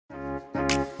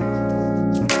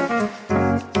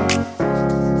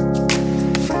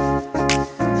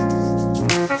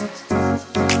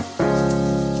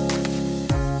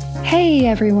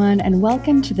everyone, and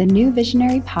welcome to the New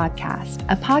Visionary Podcast,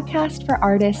 a podcast for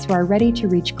artists who are ready to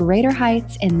reach greater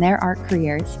heights in their art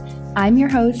careers. I'm your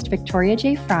host, Victoria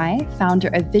J. Fry, founder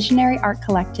of Visionary Art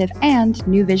Collective and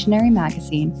New Visionary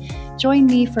Magazine. Join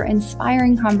me for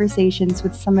inspiring conversations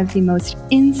with some of the most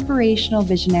inspirational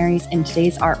visionaries in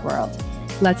today's art world.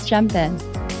 Let's jump in.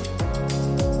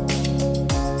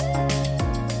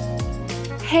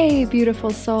 Hey, beautiful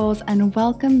souls, and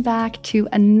welcome back to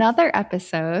another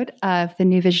episode of the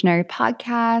New Visionary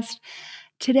Podcast.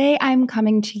 Today, I'm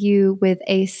coming to you with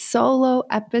a solo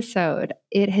episode.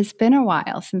 It has been a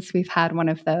while since we've had one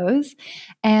of those,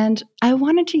 and I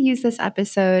wanted to use this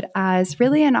episode as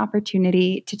really an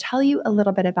opportunity to tell you a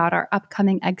little bit about our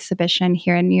upcoming exhibition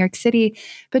here in New York City,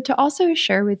 but to also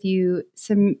share with you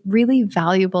some really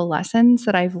valuable lessons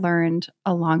that I've learned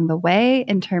along the way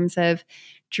in terms of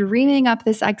dreaming up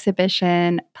this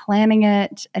exhibition, planning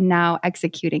it, and now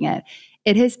executing it.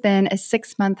 It has been a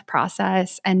 6-month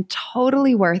process and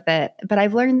totally worth it, but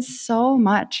I've learned so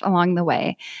much along the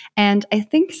way. And I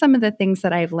think some of the things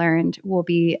that I've learned will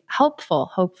be helpful,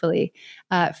 hopefully,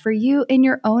 for you in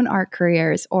your own art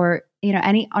careers or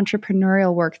any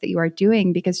entrepreneurial work that you are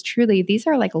doing, because truly these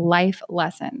are like life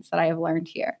lessons that I have learned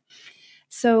here.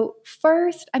 So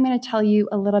first, I'm going to tell you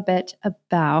a little bit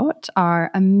about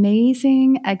our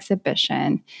amazing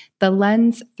exhibition, The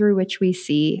Lens Through Which We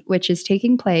See, which is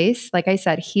taking place, like I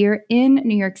said, here in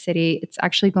New York City. It's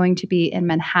actually going to be in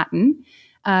Manhattan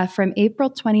from April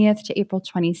 20th to April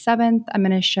 27th. I'm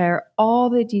going to share all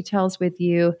the details with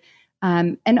you.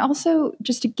 And also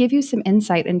just to give you some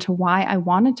insight into why I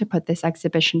wanted to put this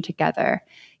exhibition together.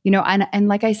 And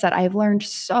like I said, I've learned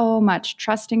so much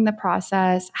trusting the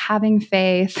process, having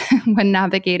faith when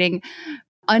navigating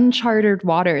uncharted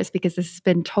waters, because this has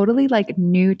been totally like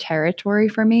new territory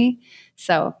for me.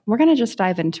 So we're going to just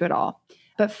dive into it all.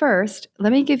 But first,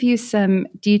 let me give you some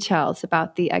details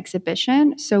about the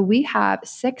exhibition. So we have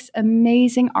 6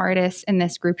 amazing artists in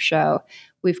this group show.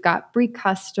 We've got Brie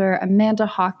Custer, Amanda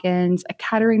Hawkins,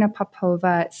 Ekaterina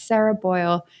Popova, Sarah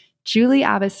Boyle, Julie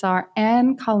Abasar,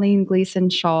 and Colleen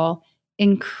Gleason-Scholl.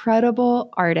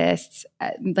 Incredible artists,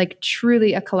 like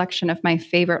truly a collection of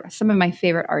some of my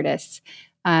favorite artists.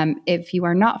 If you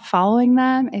are not following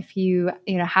them, if you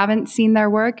haven't seen their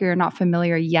work, or you're not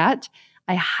familiar yet,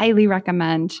 I highly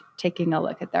recommend taking a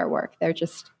look at their work. They're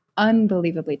just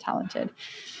unbelievably talented.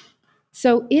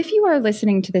 So if you are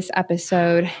listening to this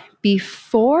episode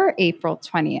before April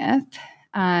 20th,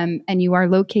 and you are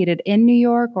located in New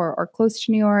York or close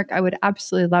to New York, I would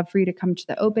absolutely love for you to come to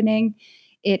the opening.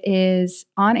 It is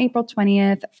on April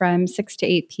 20th from 6 to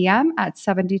 8 p.m. at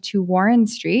 72 Warren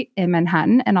Street in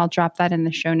Manhattan, and I'll drop that in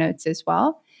the show notes as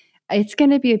well. It's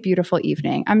going to be a beautiful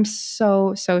evening. I'm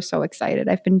so excited.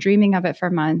 I've been dreaming of it for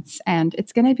months, and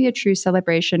it's going to be a true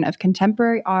celebration of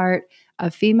contemporary art,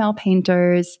 of female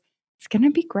painters. It's going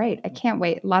to be great. I can't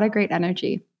wait. A lot of great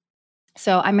energy.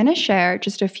 So I'm going to share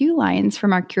just a few lines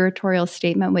from our curatorial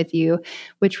statement with you,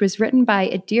 which was written by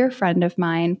a dear friend of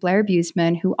mine, Blair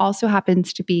Buseman, who also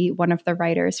happens to be one of the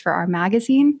writers for our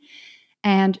magazine.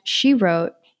 And she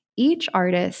wrote, "Each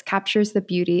artist captures the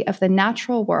beauty of the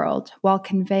natural world while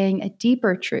conveying a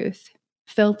deeper truth,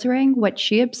 filtering what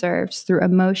she observes through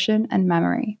emotion and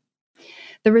memory.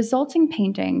 The resulting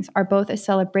paintings are both a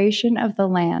celebration of the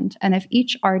land and of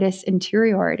each artist's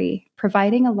interiority,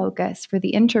 providing a locus for the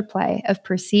interplay of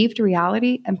perceived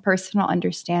reality and personal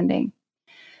understanding.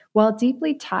 While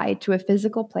deeply tied to a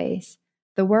physical place,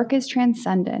 the work is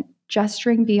transcendent,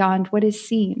 gesturing beyond what is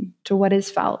seen to what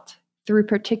is felt. Through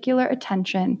particular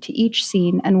attention to each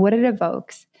scene and what it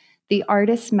evokes, the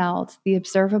artist melds the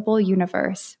observable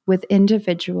universe with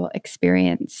individual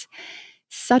experience."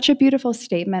 Such a beautiful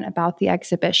statement about the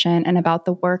exhibition and about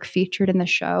the work featured in the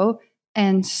show,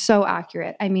 and so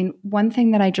accurate. I mean, one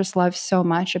thing that I just love so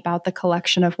much about the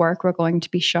collection of work we're going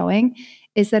to be showing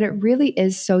is that it really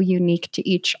is so unique to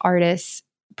each artist's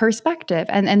perspective.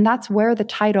 And that's where the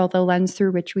title, The Lens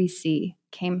Through Which We See,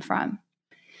 came from.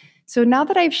 So now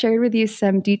that I've shared with you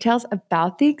some details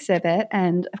about the exhibit,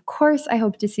 and of course I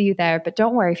hope to see you there, but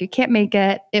don't worry, if you can't make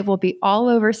it, it will be all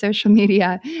over social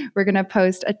media. We're going to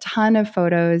post a ton of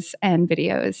photos and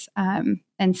videos.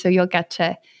 And so you'll get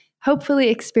to hopefully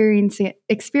experience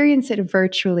it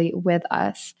virtually with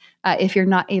us if you're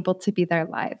not able to be there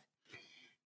live.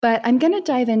 But I'm going to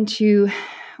dive into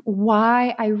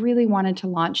why I really wanted to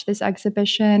launch this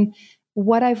exhibition,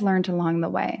 what I've learned along the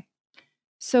way.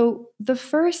 So the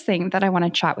first thing that I want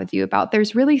to chat with you about,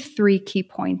 there's really 3 key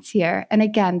points here. And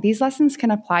again, these lessons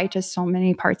can apply to so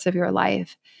many parts of your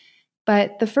life.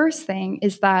 But the first thing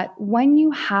is that when you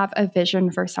have a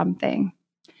vision for something,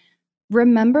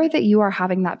 remember that you are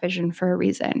having that vision for a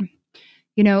reason.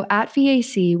 At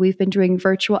VAC, we've been doing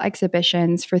virtual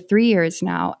exhibitions for 3 years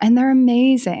now, and they're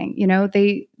amazing.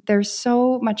 They're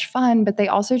so much fun, but they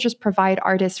also just provide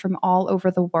artists from all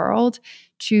over the world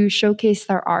to showcase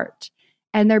their art.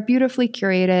 And they're beautifully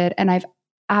curated, and I've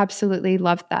absolutely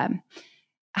loved them.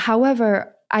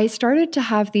 However, I started to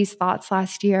have these thoughts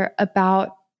last year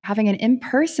about having an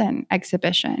in-person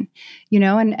exhibition,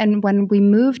 and when we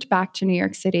moved back to New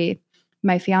York City,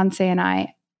 my fiance and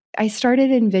I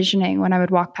started envisioning when I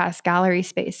would walk past gallery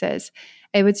spaces,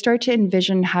 I would start to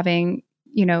envision having,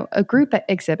 a group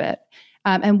exhibit,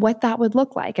 and what that would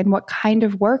look like and what kind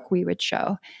of work we would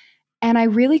show. And I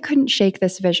really couldn't shake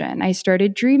this vision. I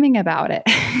started dreaming about it,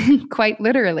 quite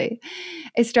literally.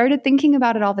 I started thinking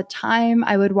about it all the time.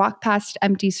 I would walk past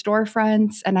empty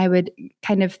storefronts and I would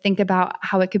kind of think about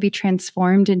how it could be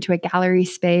transformed into a gallery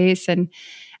space. And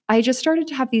I just started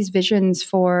to have these visions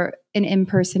for an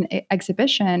in-person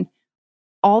exhibition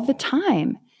all the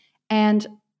time. And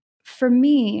for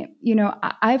me,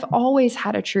 I've always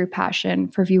had a true passion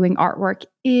for viewing artwork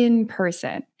in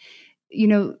person.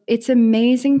 It's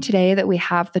amazing today that we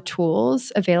have the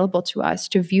tools available to us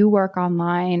to view work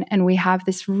online, and we have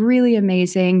this really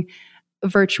amazing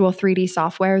virtual 3D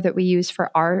software that we use for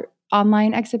art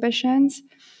online exhibitions.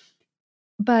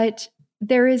 But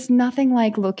there is nothing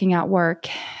like looking at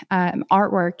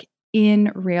artwork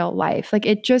in real life. Like,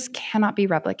 it just cannot be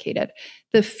replicated.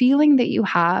 The feeling that you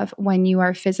have when you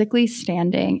are physically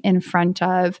standing in front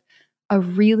of a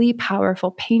really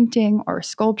powerful painting or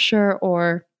sculpture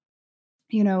or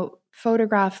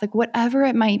photograph, like whatever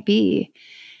it might be.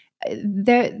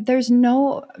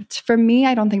 For me,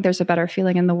 I don't think there's a better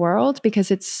feeling in the world,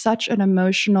 because it's such an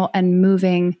emotional and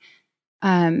moving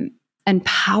and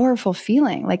powerful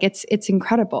feeling. Like it's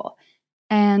incredible.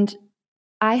 And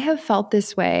I have felt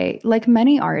this way, like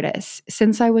many artists,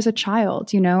 since I was a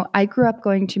child. I grew up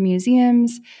going to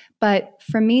museums, but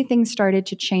for me, things started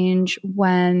to change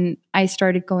when I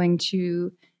started going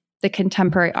to the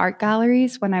contemporary art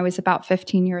galleries when I was about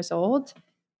 15 years old.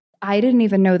 I didn't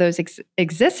even know those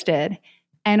existed.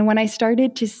 And when I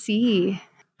started to see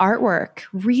artwork,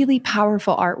 really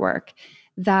powerful artwork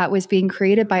that was being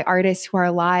created by artists who are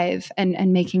alive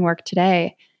and making work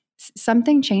today,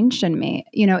 something changed in me.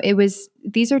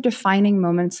 These are defining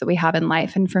moments that we have in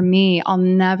life. And for me, I'll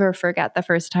never forget the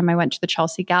first time I went to the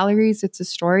Chelsea galleries. It's a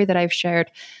story that I've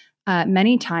shared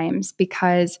many times,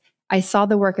 because I saw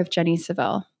the work of Jenny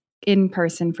Saville in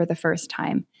person for the first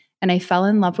time. And I fell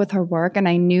in love with her work, and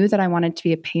I knew that I wanted to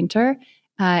be a painter.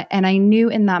 And I knew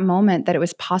in that moment that it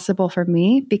was possible for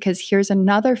me, because here's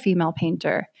another female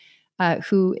painter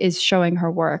who is showing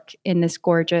her work in this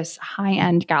gorgeous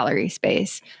high-end gallery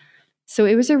space. So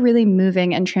it was a really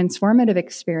moving and transformative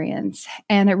experience,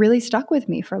 and it really stuck with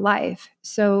me for life.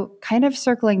 So kind of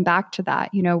circling back to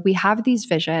that, we have these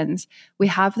visions, we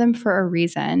have them for a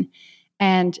reason,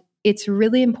 and it's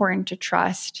really important to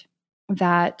trust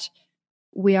that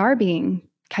we are being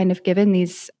kind of given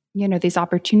these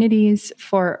opportunities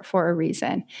for a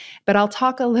reason. But I'll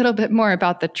talk a little bit more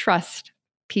about the trust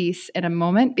piece in a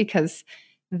moment, because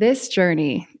this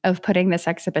journey of putting this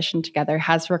exhibition together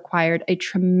has required a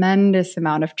tremendous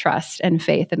amount of trust and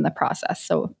faith in the process.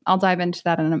 So I'll dive into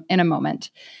that in a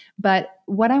moment. But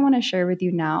what I want to share with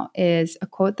you now is a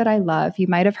quote that I love. You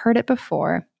might have heard it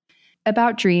before,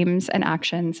 about dreams and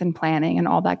actions and planning and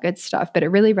all that good stuff, but it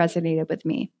really resonated with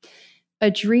me. A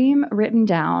dream written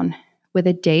down with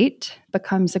a date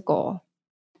becomes a goal.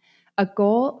 A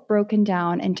goal broken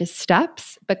down into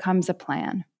steps becomes a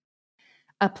plan.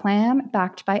 A plan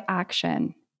backed by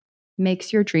action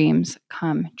makes your dreams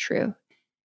come true.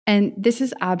 And this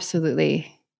is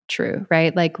absolutely true,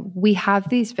 right? Like, we have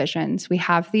these visions, we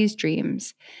have these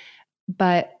dreams,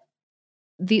 but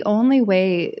the only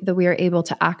way that we are able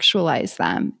to actualize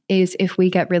them is if we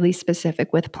get really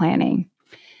specific with planning.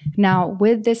 Now,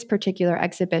 with this particular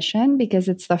exhibition, because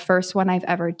it's the first one I've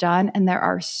ever done, and there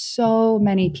are so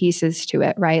many pieces to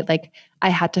it, right? Like, I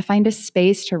had to find a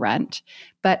space to rent,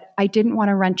 but I didn't want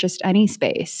to rent just any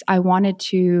space. I wanted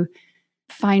to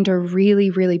find a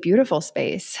really, really beautiful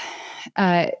space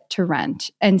to rent.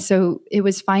 And so it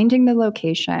was finding the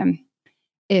location.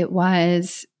 It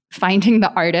was finding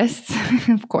the artists,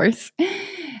 of course.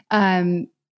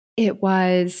 It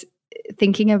was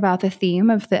thinking about the theme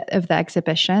of the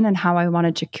exhibition and how I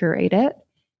wanted to curate it.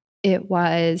 It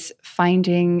was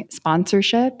finding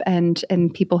sponsorship and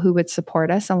people who would support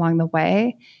us along the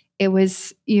way. It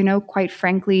was, quite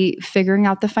frankly, figuring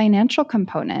out the financial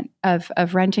component of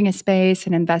renting a space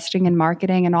and investing in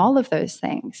marketing and all of those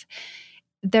things.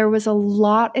 there was a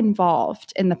lot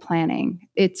involved in the planning.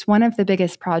 It's one of the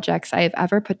biggest projects I've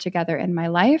ever put together in my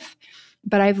life,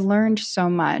 but I've learned so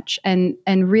much. And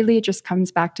really it just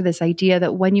comes back to this idea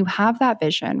that when you have that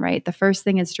vision, right, the first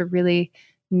thing is to really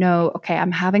know, okay,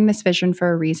 I'm having this vision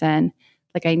for a reason.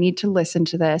 Like, I need to listen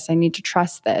to this. I need to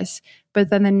trust this. But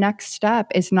then the next step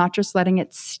is not just letting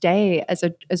it stay as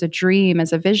a dream,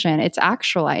 as a vision. It's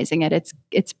actualizing it.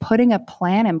 It's putting a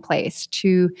plan in place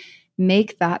to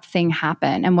make that thing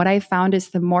happen. And what I found is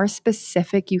the more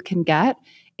specific you can get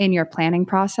in your planning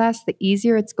process, the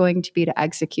easier it's going to be to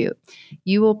execute.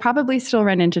 You will probably still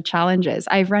run into challenges.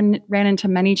 I've ran into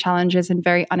many challenges and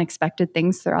very unexpected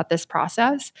things throughout this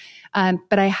process,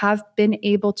 but I have been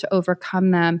able to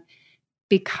overcome them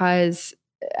because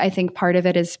I think part of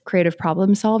it is creative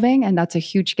problem solving, and that's a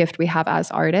huge gift we have as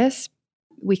artists.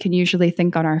 We can usually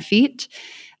think on our feet.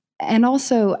 And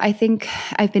also, I think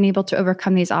I've been able to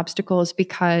overcome these obstacles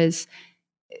because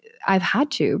I've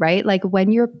had to, right? Like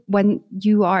when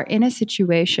you are in a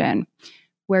situation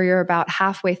where you're about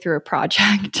halfway through a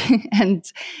project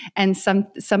and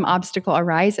some obstacle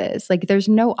arises, like there's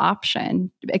no option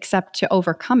except to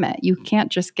overcome it. You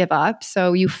can't just give up.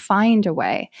 So you find a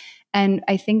way. And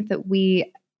I think that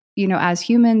we, as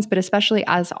humans, but especially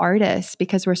as artists,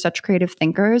 because we're such creative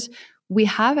thinkers, we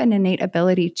have an innate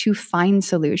ability to find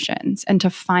solutions and to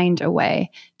find a way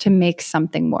to make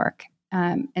something work.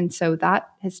 And so that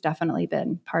has definitely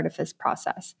been part of this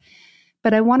process.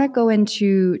 But I want to go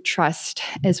into trust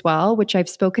as well, which I've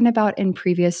spoken about in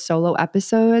previous solo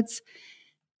episodes.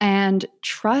 And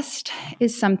trust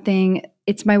is something,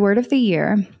 it's my word of the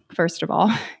year, first of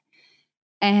all.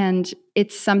 And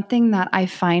it's something that I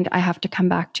find I have to come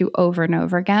back to over and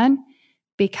over again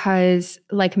because,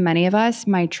 like many of us,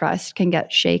 my trust can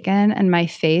get shaken and my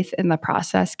faith in the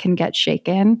process can get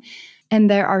shaken. And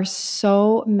there are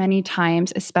so many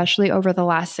times, especially over the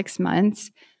last 6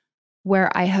 months,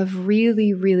 where I have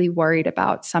really, really worried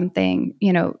about something,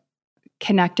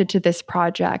 connected to this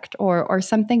project or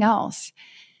something else.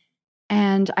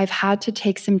 And I've had to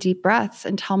take some deep breaths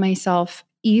and tell myself,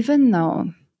 even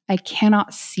though I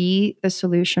cannot see the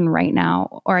solution right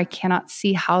now, or I cannot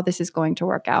see how this is going to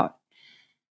work out,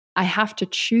 I have to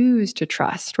choose to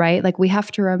trust, right? Like we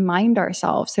have to remind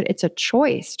ourselves that it's a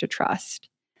choice to trust.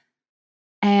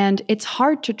 And it's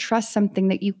hard to trust something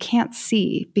that you can't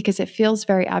see because it feels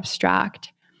very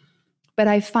abstract. But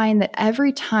I find that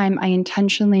every time I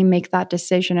intentionally make that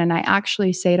decision and I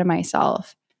actually say to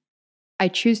myself, I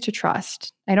choose to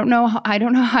trust. I don't know how I'm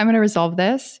going to resolve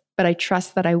this, but I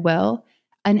trust that I will.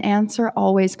 An answer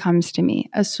always comes to me.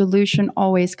 A solution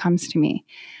always comes to me.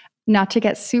 Not to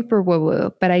get super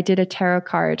woo-woo, but I did a tarot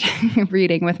card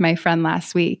reading with my friend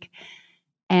last week.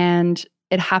 And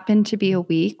it happened to be a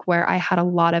week where I had a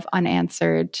lot of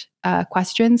unanswered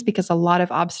questions because a lot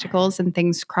of obstacles and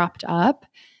things cropped up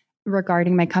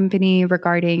regarding my company,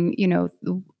 regarding,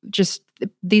 just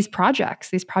these projects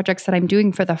that I'm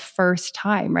doing for the first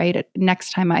time, right?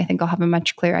 Next time, I think I'll have a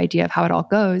much clearer idea of how it all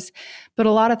goes. But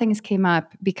a lot of things came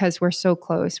up because we're so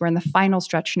close. We're in the final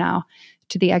stretch now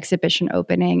to the exhibition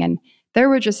opening. And there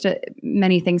were just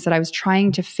many things that I was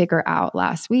trying to figure out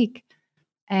last week.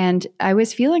 And I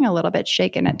was feeling a little bit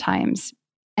shaken at times.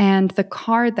 And the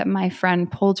card that my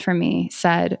friend pulled for me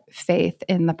said, faith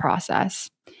in the process.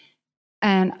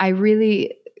 And I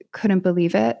really couldn't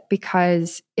believe it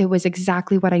because it was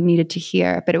exactly what I needed to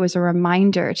hear. But it was a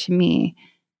reminder to me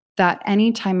that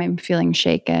anytime I'm feeling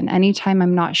shaken, anytime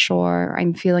I'm not sure,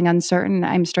 I'm feeling uncertain,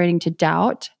 I'm starting to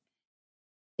doubt,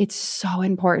 it's so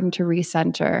important to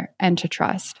recenter and to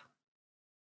trust.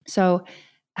 So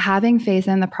having faith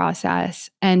in the process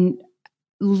and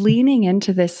leaning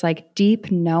into this like deep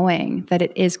knowing that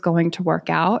it is going to work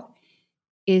out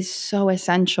is so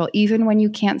essential, even when you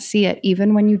can't see it,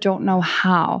 even when you don't know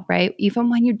how, right? Even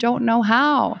when you don't know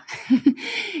how,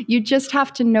 you just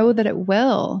have to know that it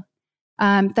will,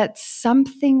 that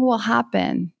something will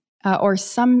happen or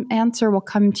some answer will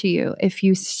come to you. If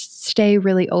you stay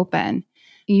really open,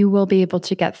 you will be able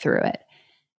to get through it.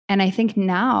 And I think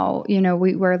now,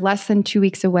 we're less than 2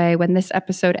 weeks away. When this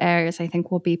episode airs, I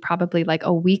think we'll be probably like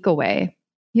a week away.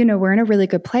 We're in a really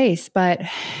good place, but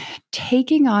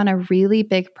taking on a really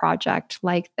big project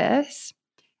like this,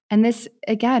 and this,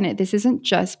 again, this isn't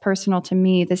just personal to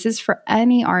me. This is for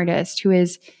any artist who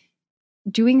is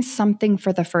doing something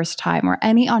for the first time, or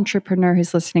any entrepreneur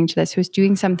who's listening to this, who's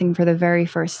doing something for the very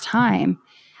first time.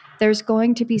 There's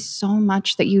going to be so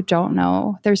much that you don't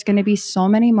know. There's going to be so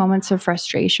many moments of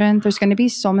frustration. There's going to be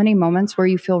so many moments where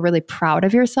you feel really proud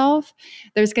of yourself.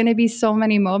 There's going to be so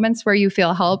many moments where you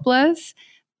feel helpless.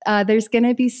 There's going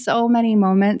to be so many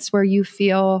moments where you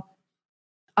feel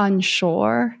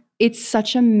unsure. It's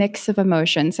such a mix of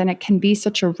emotions, and it can be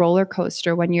such a roller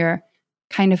coaster when you're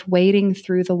kind of wading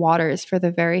through the waters for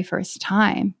the very first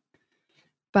time.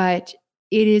 But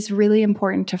it is really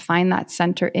important to find that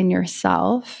center in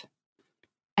yourself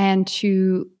and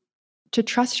to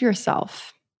trust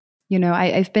yourself.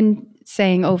 I've been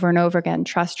saying over and over again,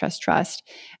 trust, trust, trust.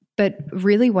 But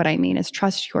really what I mean is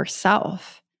trust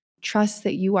yourself. Trust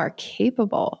that you are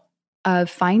capable of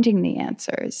finding the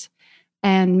answers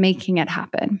and making it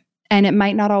happen. And it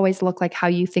might not always look like how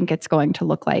you think it's going to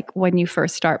look like when you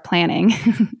first start planning.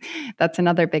 That's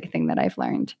another big thing that I've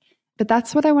learned. But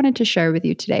that's what I wanted to share with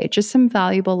you today. Just some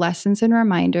valuable lessons and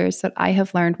reminders that I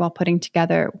have learned while putting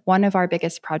together one of our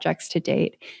biggest projects to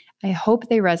date. I hope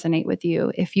they resonate with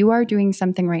you. If you are doing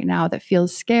something right now that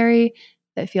feels scary,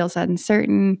 that feels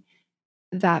uncertain,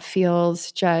 that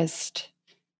feels just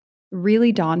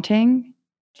really daunting,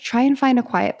 try and find a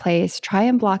quiet place. Try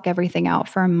and block everything out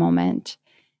for a moment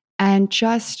and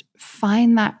just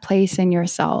find that place in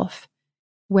yourself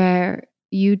where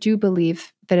you do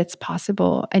believe that it's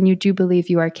possible and you do believe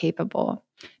you are capable.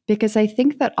 Because I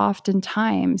think that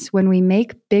oftentimes when we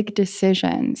make big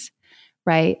decisions,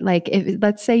 right? Like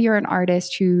let's say you're an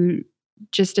artist who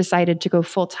just decided to go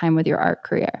full-time with your art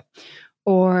career,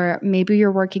 or maybe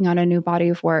you're working on a new body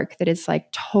of work that is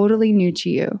like totally new to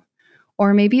you,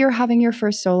 or maybe you're having your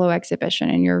first solo exhibition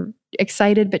and you're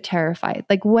excited but terrified.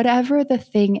 Like whatever the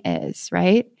thing is,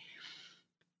 right?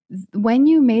 When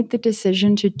you made the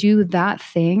decision to do that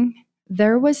thing,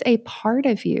 there was a part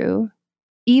of you,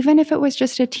 even if it was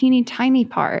just a teeny tiny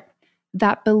part,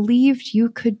 that believed you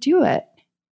could do it.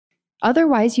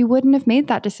 Otherwise, you wouldn't have made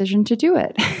that decision to do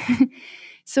it.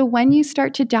 So when you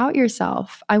start to doubt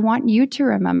yourself, I want you to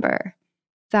remember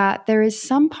that there is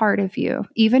some part of you,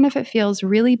 even if it feels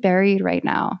really buried right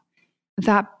now,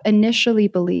 that initially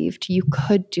believed you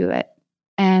could do it.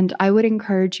 And I would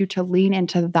encourage you to lean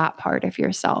into that part of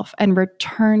yourself and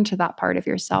return to that part of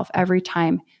yourself every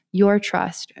time your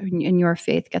trust and your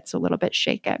faith gets a little bit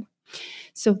shaken.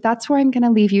 So that's where I'm going to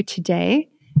leave you today.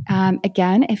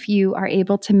 Again, if you are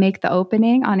able to make the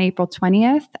opening on April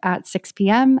 20th at 6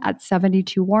 p.m. at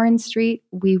 72 Warren Street,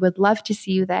 we would love to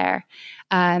see you there.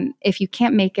 If you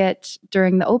can't make it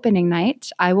during the opening night,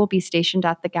 I will be stationed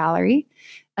at the gallery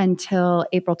until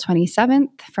April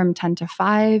 27th from 10 to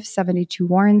 5, 72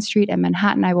 Warren Street in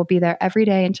Manhattan. I will be there every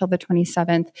day until the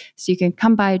 27th, so you can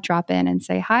come by, drop in, and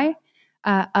say hi.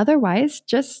 Otherwise,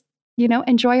 just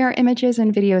enjoy our images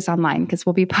and videos online because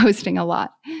we'll be posting a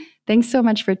lot. Thanks so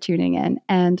much for tuning in,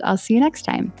 and I'll see you next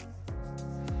time.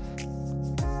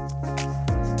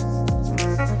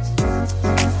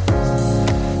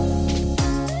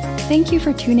 Thank you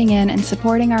for tuning in and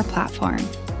supporting our platform.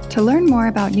 To learn more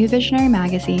about New Visionary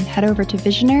Magazine, head over to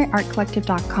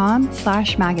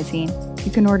visionaryartcollective.com/magazine.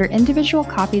 You can order individual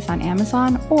copies on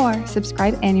Amazon or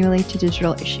subscribe annually to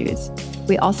digital issues.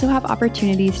 We also have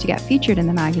opportunities to get featured in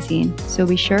the magazine, so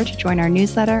be sure to join our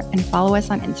newsletter and follow us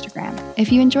on Instagram.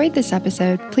 If you enjoyed this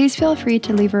episode, please feel free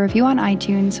to leave a review on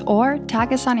iTunes or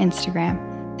tag us on Instagram.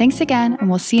 Thanks again, and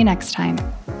we'll see you next time.